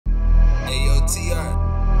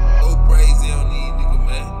T.I. Go crazy on these niggas,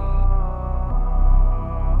 man.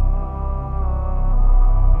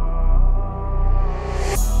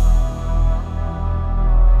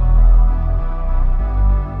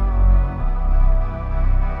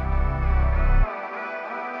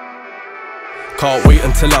 Can't wait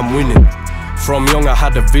until I'm winning. From young I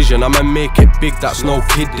had a vision, I'ma make it big, that's no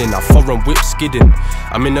kidding. A foreign whip skidding,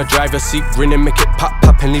 I'm in the driver's seat grinning. Make it pop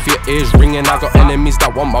pop and leave your ears ringing. I got enemies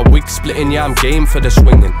that want my wig splitting. Yeah, I'm game for the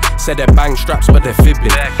swinging. Said they're bang straps but they're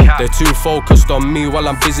fibbing. They're too focused on me while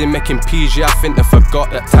I'm busy making peas. Yeah, I think they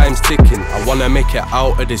forgot that time's ticking. I wanna make it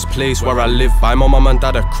out of this place where I live. Buy my mum and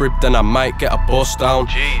dad a crib, then I might get a bus down.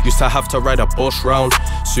 Used to have to ride a bus round.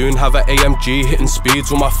 Soon have an AMG hitting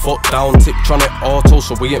speeds with my foot down. Tiptronic auto,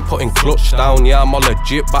 so we ain't putting clutch down. Yeah, I'm all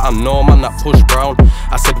legit, but I know man that push brown.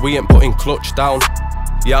 I said we ain't putting clutch down.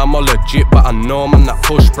 Yeah, I'm all legit, but I know man that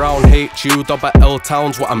push brown. HU, L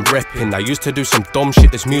Town's what I'm repping. I used to do some dumb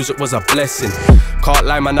shit, this music was a blessing. Can't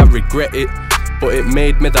lie man, I regret it, but it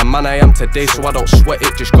made me the man I am today, so I don't sweat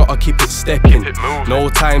it, just gotta keep it stepping. No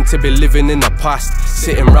time to be living in the past,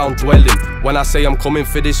 sitting round dwelling. When I say I'm coming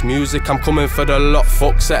for this music, I'm coming for the lot.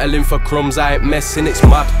 Fuck settling for crumbs, I ain't messing, it's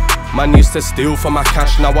mad. Man used to steal for my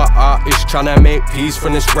cash, now an artist tryna make peace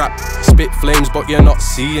from this rap. Spit flames but you're not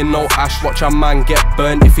seeing no ash. Watch a man get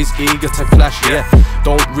burnt if he's eager to clash, yeah.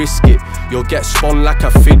 Don't risk it, you'll get spun like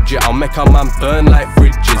a fidget. I'll make a man burn like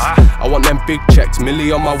bridges. I want them big checks,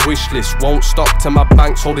 milli on my wish list. Won't stop till my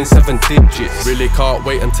bank's holding 7 digits. Really can't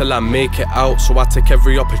wait until I make it out, so I take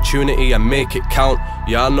every opportunity and make it count.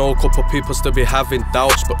 Yeah, I know a couple people still be having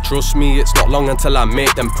doubts, but trust me, it's not long until I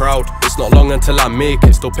make them proud. It's not long until I make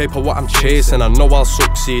it, still paper what I'm chasing. I know I'll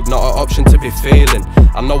succeed, not an option to be failing.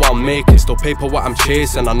 I know I'll make it, still paper what I'm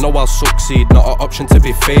chasing. I know I'll succeed, not an option to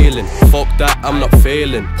be failing. Fuck that, I'm not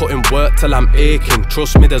failing, putting work till I'm aching.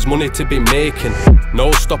 Trust me, there's money to be making.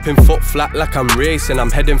 No stopping, foot flat like I'm racing.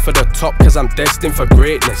 I'm heading for the top cause I'm destined for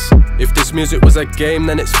greatness. If this music was a game,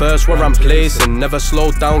 then it's first where I'm placing. Never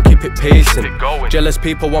slow down, keep it pacing. Jealous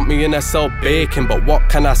people want me in a cell baking, but what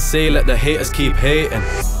can I say, let the haters keep hating.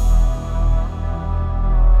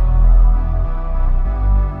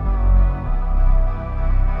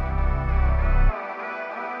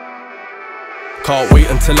 Can't wait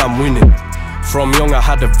until I'm winning. From young I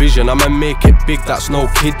had a vision, I'ma make it big, that's no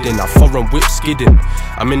kidding. A foreign whip skidding,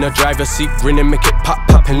 I'm in the driver's seat grinning. Make it pop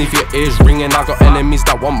pop and leave your ears ringing. I got enemies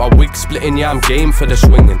that want my wig splitting. Yeah, I'm game for the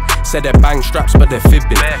swinging. Said they're bang straps but they're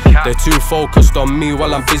fibbing. They're too focused on me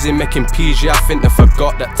while I'm busy making peas. Yeah, I think they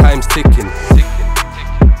forgot that time's ticking.